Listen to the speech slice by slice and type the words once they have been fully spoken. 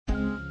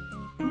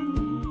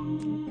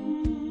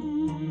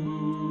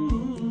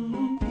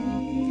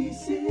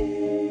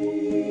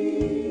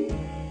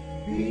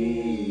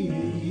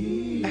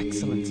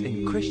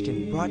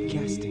Christian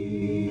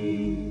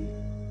Broadcasting.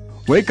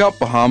 Wake up,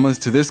 Bahamas,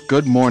 to this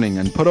good morning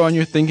and put on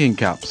your thinking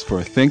caps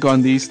for Think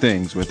on These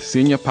Things with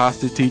Senior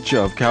Pastor Teacher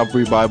of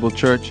Calvary Bible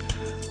Church,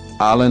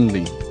 Alan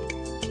Lee.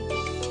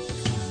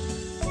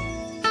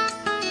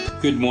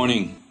 Good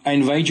morning. I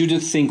invite you to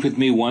think with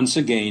me once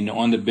again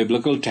on the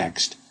biblical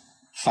text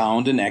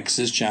found in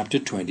Exodus chapter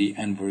 20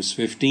 and verse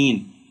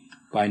 15.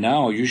 By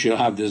now you shall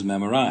have this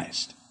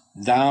memorized.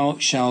 Thou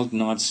shalt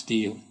not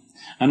steal.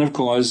 And of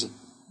course,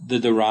 the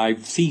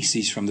derived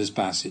thesis from this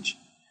passage,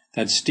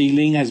 that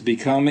stealing has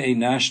become a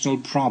national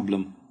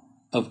problem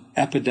of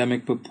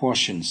epidemic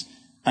proportions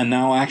and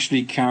now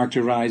actually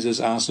characterizes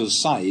our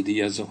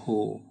society as a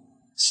whole.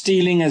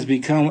 Stealing has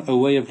become a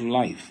way of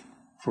life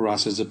for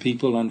us as a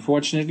people,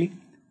 unfortunately,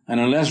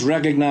 and unless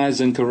recognized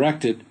and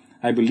corrected,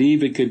 I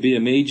believe it could be a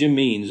major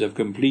means of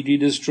completely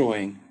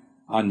destroying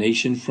our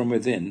nation from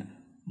within,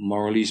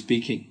 morally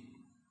speaking.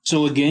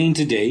 So again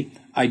today,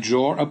 I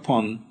draw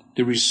upon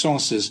the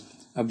resources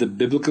of the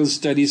Biblical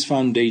Studies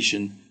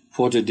Foundation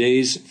for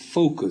today's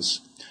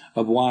focus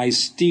of why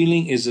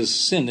stealing is a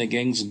sin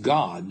against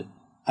God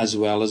as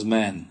well as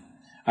man.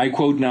 I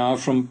quote now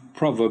from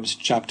Proverbs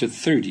chapter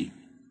 30,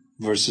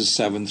 verses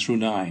 7 through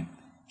 9.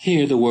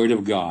 Hear the word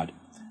of God.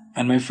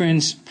 And my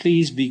friends,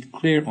 please be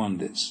clear on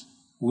this.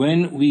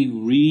 When we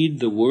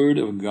read the word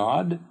of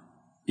God,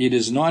 it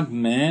is not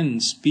man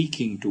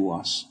speaking to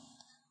us,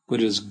 but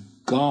it is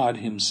God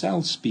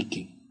himself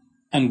speaking.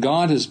 And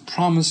God has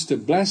promised to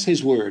bless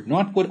his word,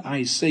 not what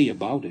I say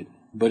about it,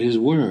 but his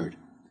word.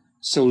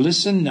 So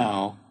listen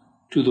now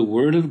to the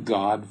word of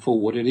God for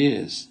what it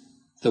is,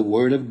 the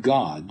word of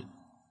God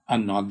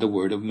and not the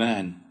word of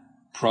man.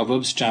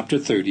 Proverbs chapter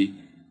 30,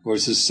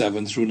 verses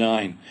 7 through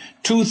 9.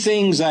 2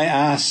 things I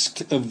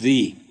asked of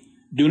thee.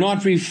 Do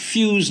not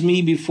refuse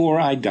me before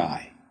I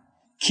die.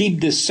 Keep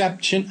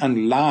deception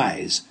and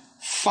lies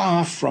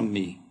far from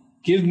me.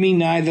 Give me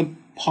neither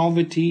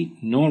poverty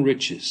nor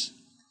riches.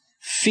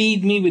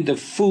 Feed me with the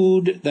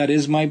food that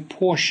is my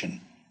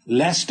portion,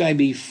 lest I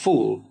be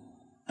full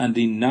and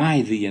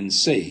deny thee and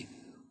say,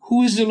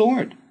 Who is the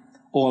Lord?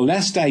 Or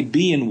lest I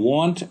be in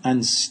want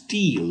and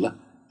steal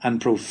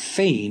and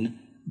profane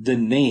the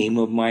name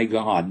of my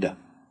God.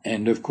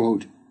 End of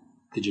quote.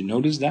 Did you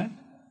notice that?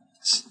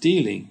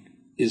 Stealing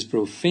is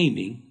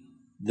profaning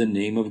the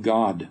name of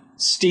God.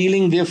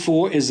 Stealing,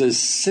 therefore, is a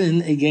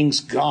sin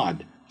against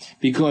God,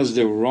 because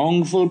the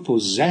wrongful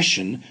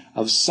possession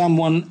of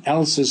someone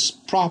else's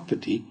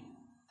property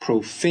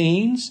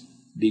profanes,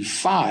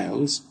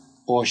 defiles,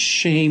 or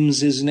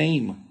shames his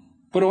name.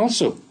 But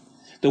also,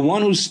 the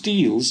one who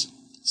steals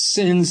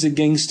sins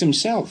against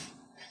himself,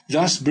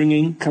 thus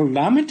bringing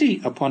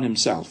calamity upon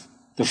himself.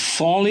 The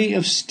folly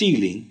of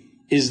stealing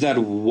is that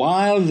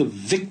while the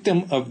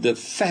victim of the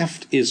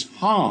theft is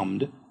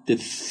harmed, the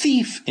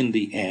thief in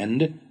the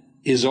end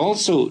is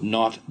also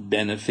not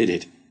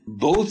benefited.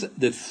 Both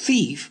the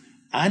thief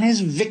and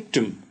his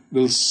victim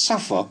will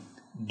suffer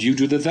due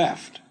to the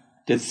theft.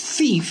 The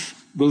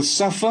thief will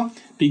suffer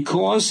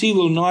because he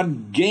will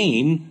not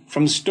gain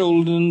from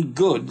stolen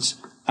goods,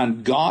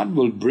 and God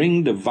will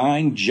bring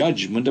divine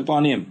judgment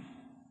upon him.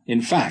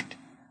 In fact,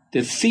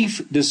 the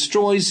thief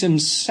destroys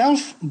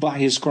himself by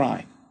his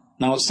crime.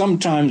 Now,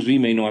 sometimes we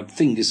may not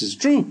think this is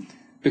true,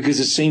 because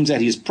it seems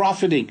that he is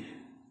profiting.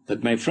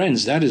 But my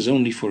friends, that is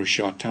only for a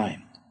short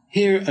time.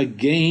 Hear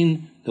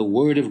again the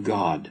word of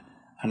God,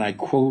 and I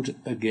quote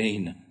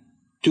again.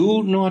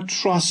 Do not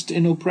trust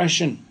in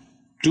oppression.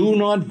 Do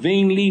not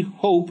vainly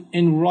hope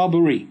in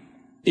robbery.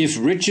 If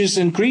riches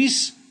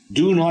increase,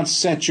 do not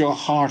set your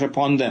heart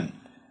upon them.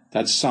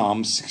 That's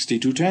Psalm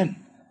 62:10.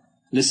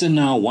 Listen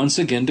now once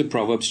again to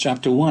Proverbs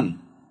chapter 1,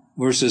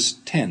 verses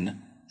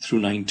 10 through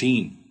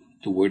 19.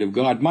 The word of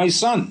God. My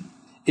son,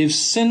 if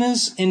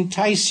sinners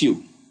entice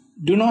you,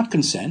 do not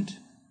consent.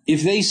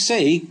 If they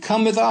say,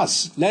 Come with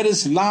us, let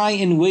us lie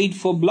in wait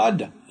for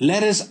blood.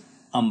 Let us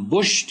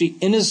ambush the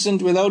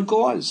innocent without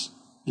cause.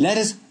 Let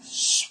us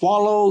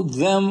swallow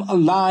them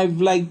alive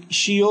like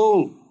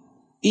Sheol,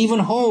 even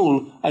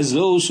whole as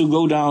those who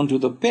go down to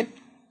the pit.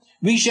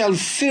 We shall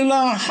fill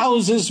our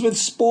houses with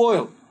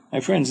spoil.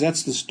 My friends,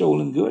 that's the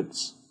stolen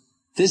goods.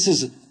 This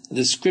is a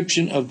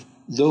description of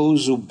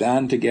those who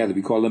band together,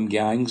 we call them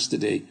gangs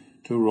today,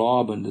 to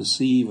rob and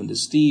deceive and to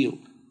steal,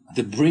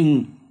 to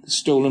bring the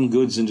stolen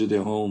goods into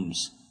their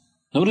homes.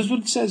 Notice what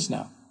it says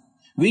now.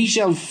 We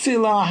shall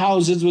fill our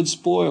houses with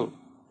spoil.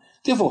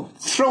 Therefore,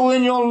 throw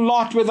in your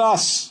lot with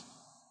us.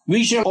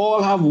 We shall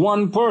all have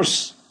one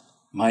purse.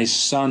 My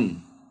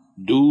son,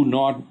 do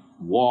not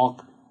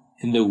walk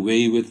in the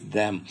way with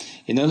them.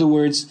 In other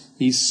words,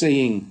 he's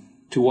saying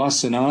to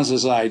us in our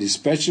society,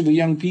 especially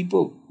young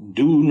people,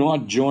 do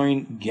not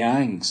join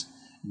gangs.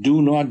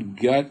 Do not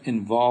get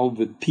involved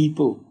with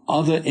people,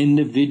 other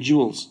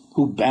individuals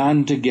who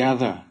band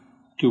together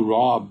to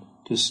rob,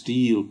 to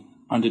steal,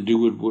 and to do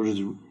what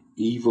is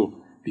evil,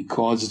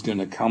 because it's going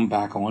to come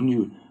back on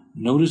you.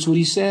 Notice what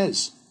he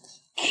says.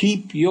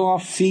 Keep your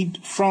feet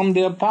from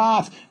their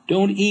path.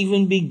 Don't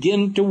even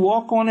begin to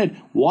walk on it.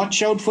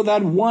 Watch out for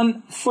that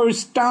one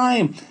first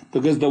time,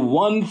 because the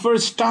one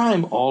first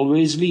time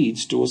always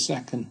leads to a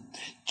second.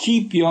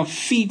 Keep your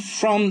feet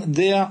from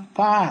their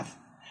path,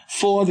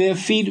 for their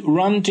feet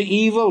run to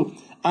evil,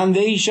 and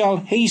they shall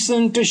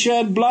hasten to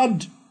shed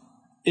blood.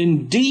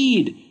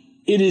 Indeed,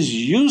 it is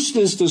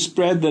useless to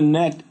spread the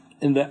net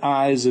in the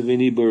eyes of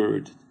any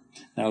bird.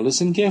 Now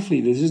listen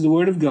carefully. This is the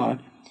word of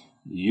God,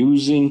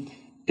 using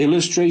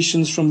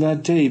illustrations from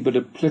that day, but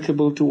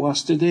applicable to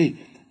us today.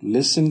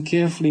 Listen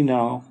carefully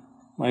now,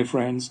 my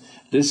friends.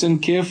 Listen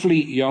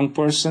carefully, young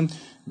person.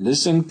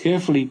 Listen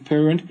carefully,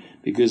 parent,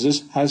 because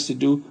this has to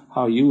do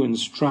how you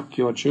instruct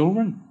your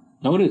children.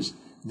 Notice,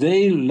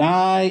 they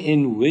lie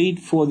in wait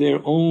for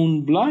their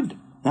own blood.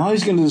 Now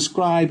he's going to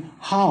describe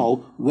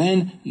how,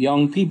 when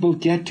young people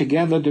get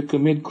together to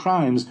commit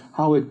crimes,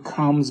 how it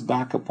comes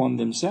back upon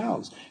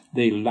themselves.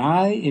 They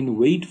lie in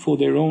wait for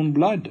their own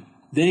blood.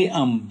 They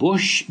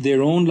ambush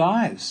their own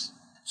lives.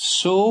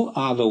 So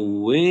are the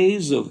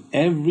ways of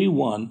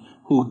everyone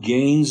who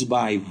gains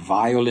by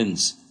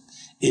violence.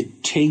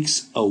 It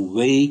takes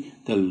away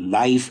the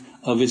life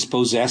of its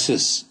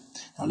possessors.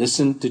 Now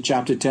listen to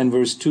chapter 10,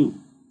 verse 2.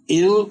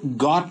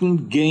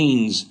 Ill-gotten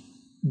gains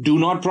do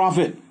not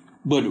profit,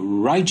 but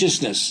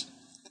righteousness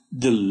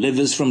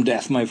delivers from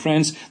death. My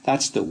friends,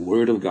 that's the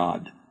word of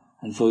God.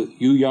 And for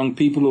you young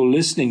people who are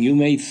listening, you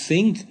may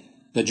think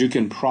that you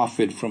can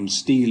profit from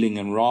stealing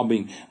and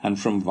robbing and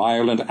from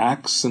violent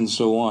acts and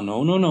so on.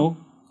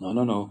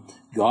 No.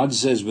 God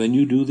says when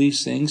you do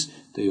these things,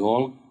 they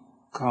all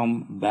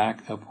come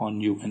back upon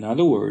you. In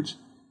other words,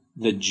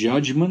 the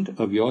judgment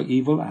of your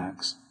evil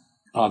acts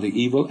are the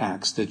evil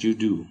acts that you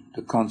do,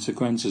 the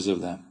consequences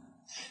of them.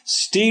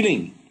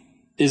 Stealing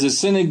is a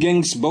sin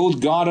against both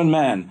God and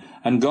man,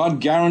 and God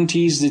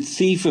guarantees the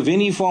thief of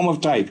any form of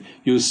type.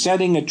 You're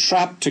setting a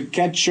trap to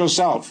catch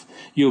yourself.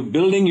 You're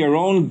building your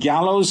own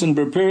gallows and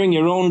preparing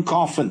your own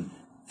coffin.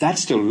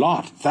 That's the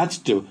lot. That's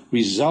the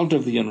result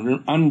of the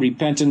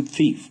unrepentant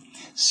thief.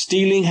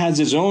 Stealing has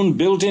its own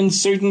built-in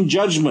certain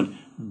judgment.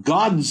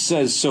 God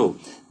says so.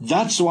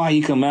 That's why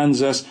he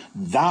commands us,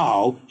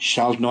 thou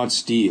shalt not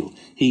steal.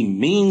 He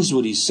means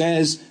what he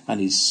says, and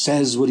he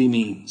says what he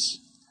means.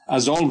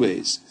 As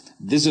always,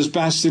 this is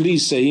Pastor Lee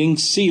saying,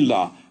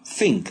 Selah,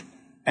 think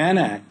and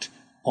act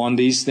on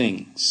these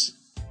things.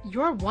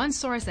 Your one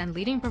source and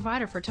leading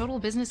provider for total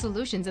business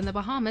solutions in the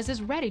Bahamas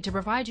is ready to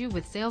provide you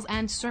with sales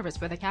and service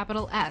with a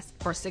capital S.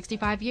 For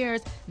 65 years,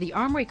 the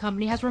Armory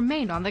Company has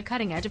remained on the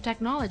cutting edge of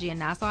technology in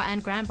Nassau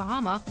and Grand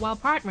Bahama while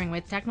partnering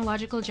with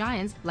technological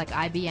giants like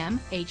IBM,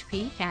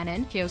 HP,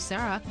 Canon,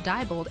 Kyocera,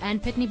 Diebold,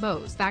 and Pitney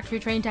Bowes.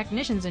 Factory-trained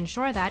technicians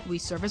ensure that we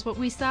service what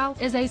we sell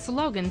is a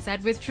slogan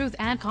said with truth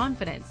and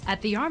confidence.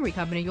 At the Armory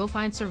Company, you'll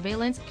find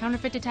surveillance,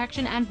 counterfeit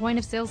detection, and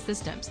point-of-sale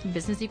systems,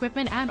 business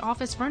equipment, and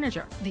office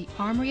furniture. The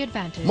Armory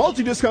Advantage.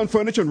 Multi-Discount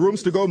Furniture and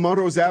Rooms to Go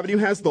Montrose Avenue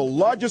has the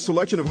largest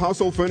selection of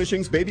household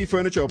furnishings, baby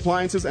furniture,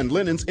 appliances, and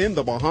linens in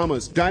the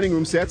Bahamas. Dining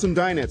room sets and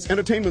dinettes,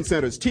 entertainment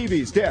centers,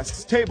 TVs,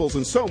 desks, tables,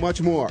 and so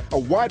much more. A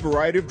wide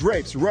variety of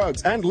drapes,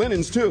 rugs, and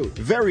linens too.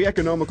 Very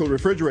economical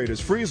refrigerators,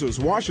 freezers,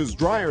 washers,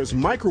 dryers,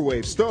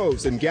 microwaves,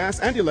 stoves, and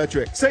gas and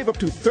electric. Save up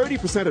to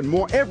 30% and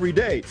more every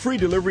day. Free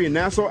delivery in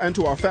Nassau and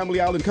to our Family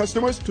Island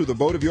customers to the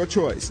boat of your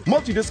choice.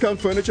 Multi-Discount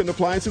Furniture and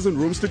Appliances and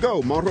Rooms to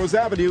Go, Montrose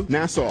Avenue,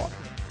 Nassau.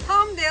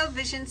 Palmdale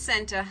Vision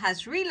Center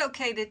has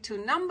relocated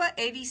to number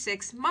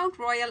 86 Mount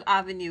Royal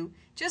Avenue,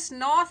 just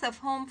north of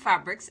Home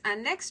Fabrics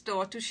and next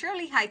door to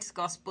Shirley Heights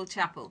Gospel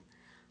Chapel.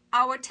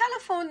 Our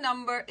telephone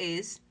number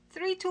is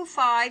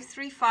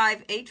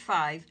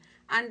 325-3585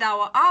 and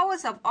our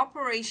hours of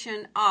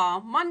operation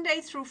are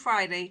Monday through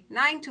Friday,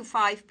 9 to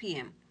 5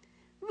 p.m.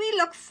 We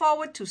look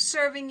forward to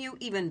serving you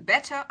even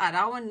better at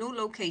our new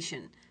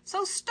location.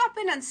 So stop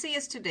in and see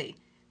us today.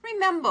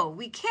 Remember,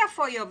 we care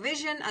for your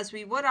vision as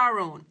we would our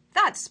own.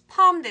 That's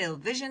Palmdale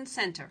Vision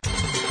Center.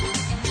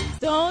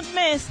 Don't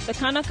miss the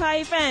Kanaka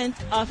event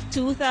of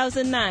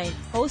 2009,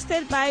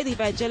 hosted by the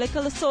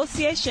Evangelical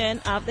Association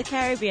of the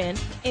Caribbean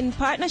in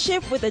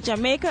partnership with the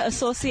Jamaica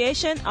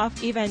Association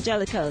of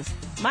Evangelicals.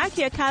 Mark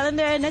your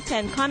calendar and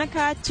attend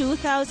Kanaka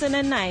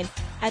 2009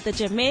 at the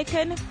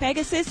Jamaican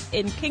Pegasus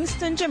in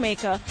Kingston,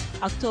 Jamaica,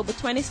 October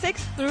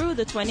 26th through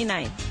the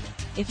 29th.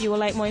 If you would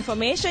like more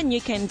information,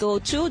 you can go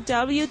to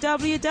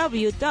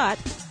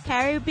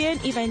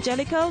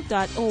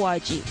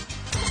www.caribbeanevangelical.org.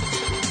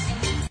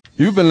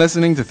 You've been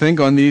listening to Think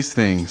on These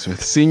Things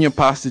with Senior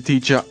Pastor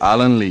Teacher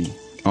Alan Lee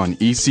on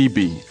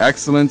ECB,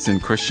 Excellence in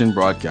Christian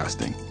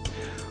Broadcasting.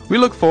 We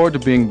look forward to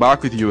being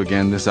back with you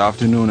again this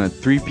afternoon at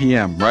 3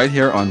 p.m. right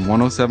here on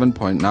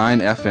 107.9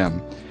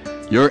 FM,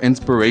 your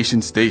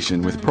inspiration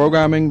station with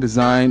programming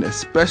designed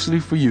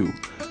especially for you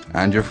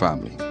and your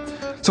family.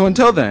 So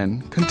until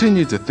then,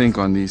 continue to think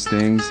on these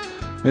things.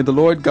 May the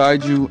Lord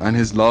guide you and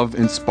His love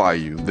inspire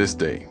you this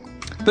day.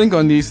 Think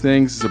on These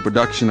Things is a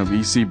production of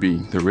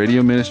ECB, the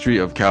radio ministry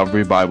of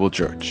Calvary Bible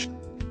Church.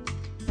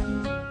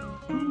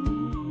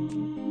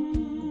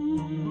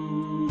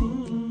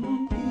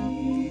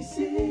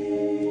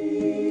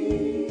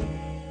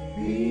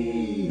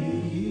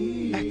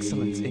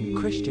 Excellence in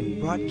Christian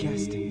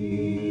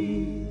Broadcasting.